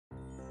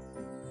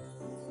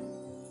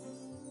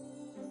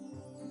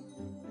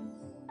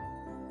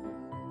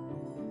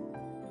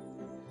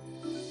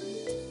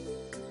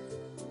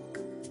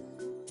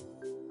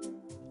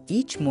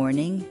Each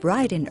morning,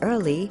 bright and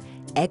early,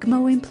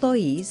 Egmo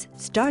employees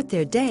start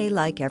their day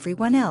like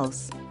everyone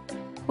else.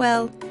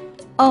 Well,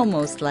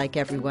 almost like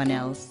everyone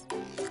else.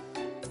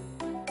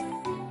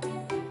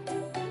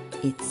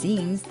 It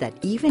seems that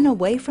even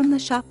away from the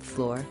shop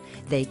floor,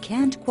 they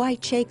can't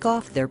quite shake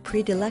off their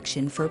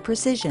predilection for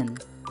precision.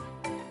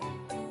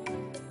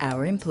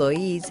 Our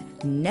employees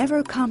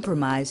never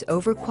compromise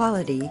over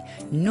quality,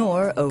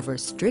 nor over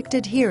strict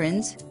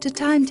adherence to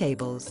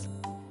timetables.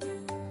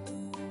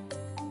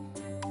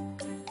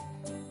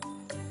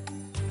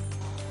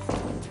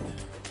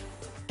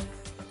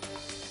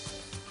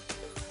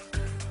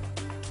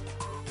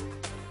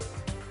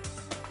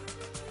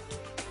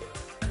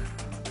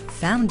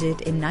 Founded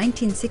in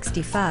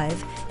 1965,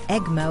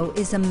 Egmo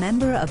is a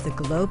member of the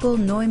global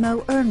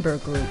Neumo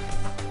Egmo Group.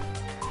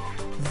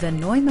 The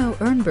Neumo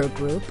Egmo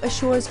Group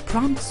assures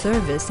prompt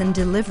service and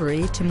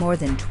delivery to more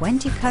than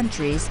 20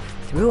 countries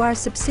through our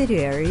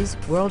subsidiaries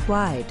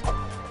worldwide.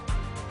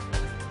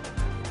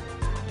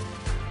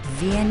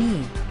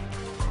 VNE,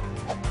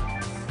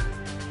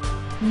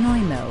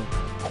 Neumo,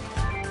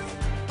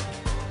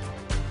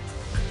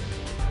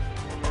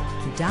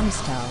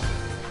 Darmstadt,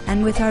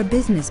 and with our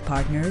business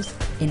partners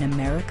in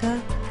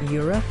America,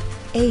 Europe,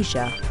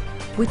 Asia,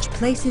 which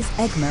places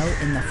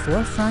Egmo in the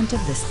forefront of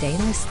the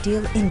stainless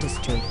steel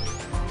industry.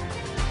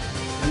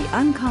 The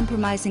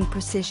uncompromising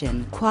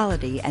precision,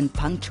 quality, and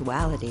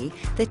punctuality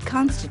that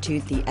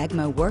constitute the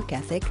Egmo work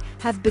ethic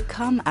have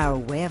become our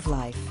way of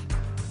life.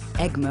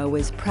 Egmo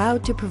is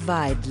proud to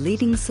provide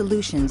leading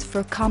solutions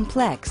for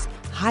complex,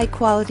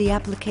 high-quality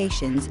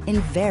applications in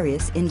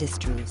various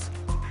industries.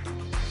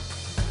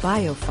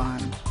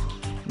 Biopharm,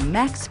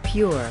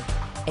 MaxPure,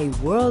 a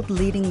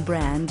world-leading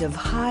brand of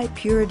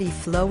high-purity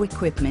flow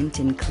equipment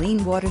in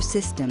clean water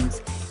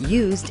systems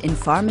used in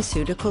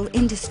pharmaceutical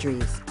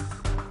industries.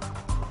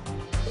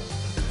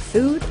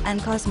 Food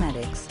and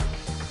cosmetics,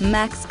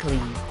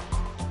 MaxClean,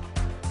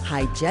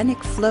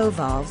 hygienic flow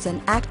valves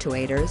and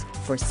actuators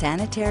for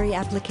sanitary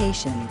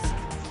applications.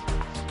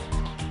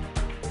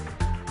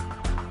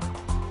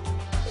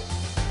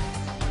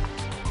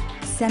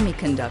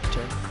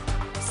 Semiconductor,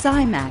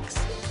 SciMax,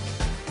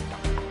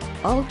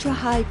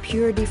 ultra-high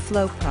purity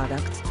flow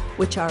products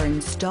which are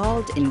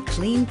installed in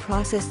clean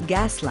process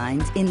gas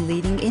lines in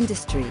leading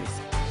industries.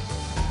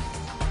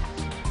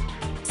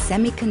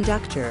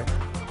 Semiconductor,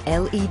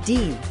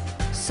 LED,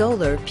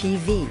 solar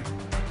PV.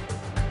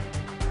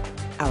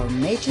 Our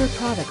major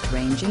product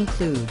range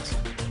includes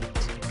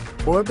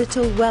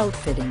orbital weld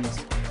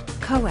fittings,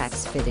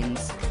 coax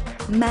fittings,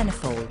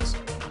 manifolds,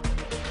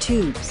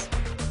 tubes,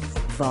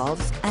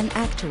 valves and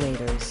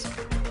actuators,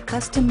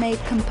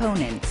 custom-made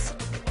components,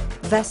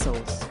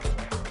 vessels,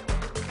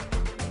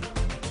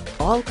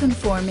 all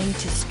conforming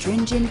to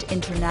stringent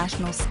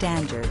international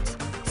standards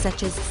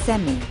such as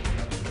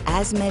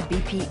ASME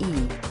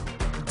BPE,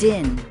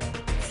 DIN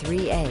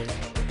 3A.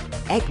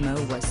 Egmo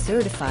was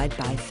certified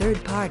by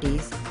third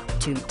parties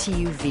to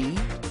TUV,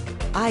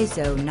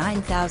 ISO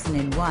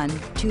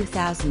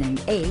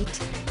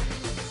 9001-2008,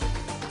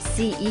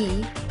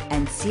 CE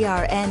and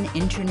CRN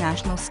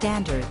international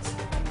standards.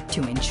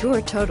 To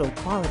ensure total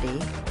quality,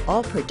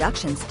 all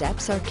production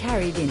steps are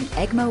carried in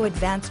Egmo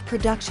Advanced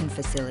Production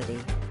Facility.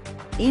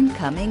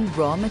 Incoming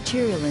raw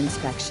material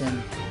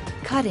inspection,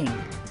 cutting,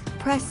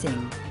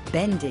 pressing,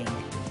 bending,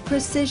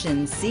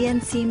 precision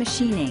CNC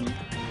machining,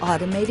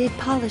 automated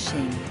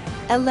polishing,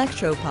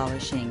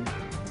 electro-polishing,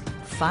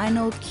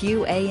 final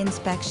QA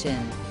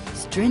inspection,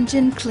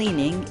 stringent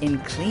cleaning in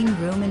clean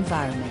room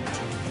environment.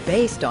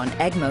 Based on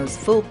Egmo's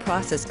full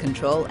process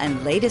control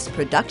and latest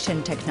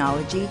production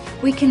technology,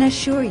 we can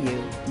assure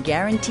you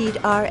guaranteed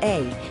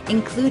RA,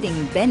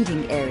 including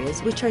bending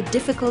areas which are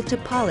difficult to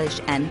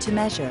polish and to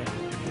measure.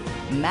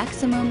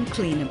 Maximum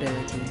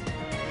cleanability.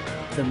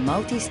 The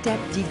multi-step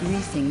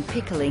degreasing,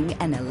 pickling,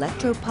 and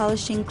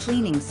electro-polishing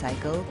cleaning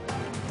cycle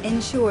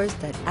ensures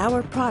that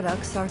our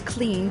products are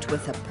cleaned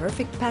with a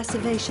perfect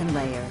passivation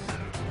layer.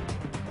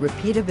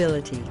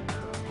 Repeatability.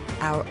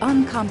 Our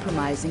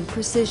uncompromising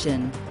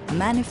precision,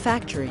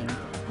 manufacturing,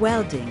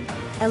 welding,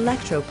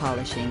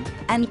 electro-polishing,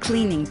 and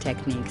cleaning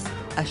techniques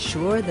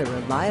assure the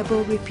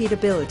reliable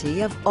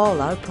repeatability of all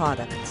our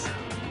products.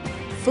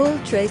 Full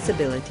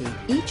traceability.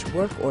 Each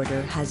work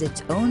order has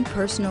its own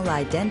personal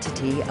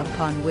identity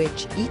upon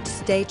which each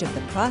stage of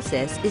the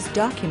process is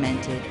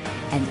documented,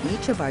 and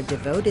each of our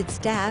devoted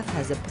staff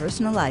has a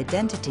personal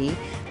identity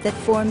that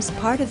forms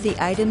part of the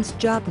item's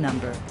job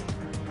number.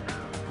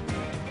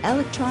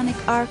 Electronic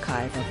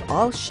archive of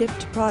all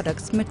shipped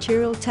products'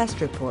 material test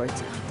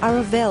reports are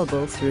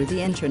available through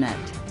the Internet.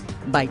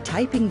 By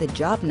typing the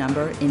job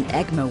number in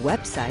Egmo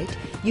website,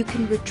 you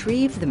can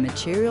retrieve the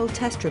material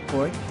test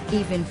report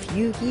even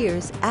few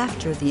years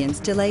after the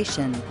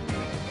installation.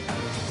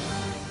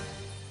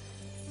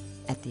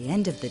 At the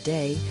end of the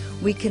day,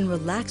 we can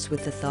relax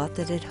with the thought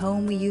that at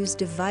home we use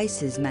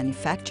devices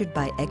manufactured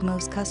by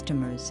Egmo's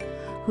customers,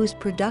 whose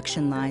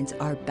production lines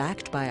are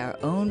backed by our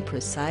own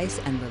precise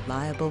and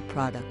reliable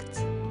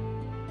products.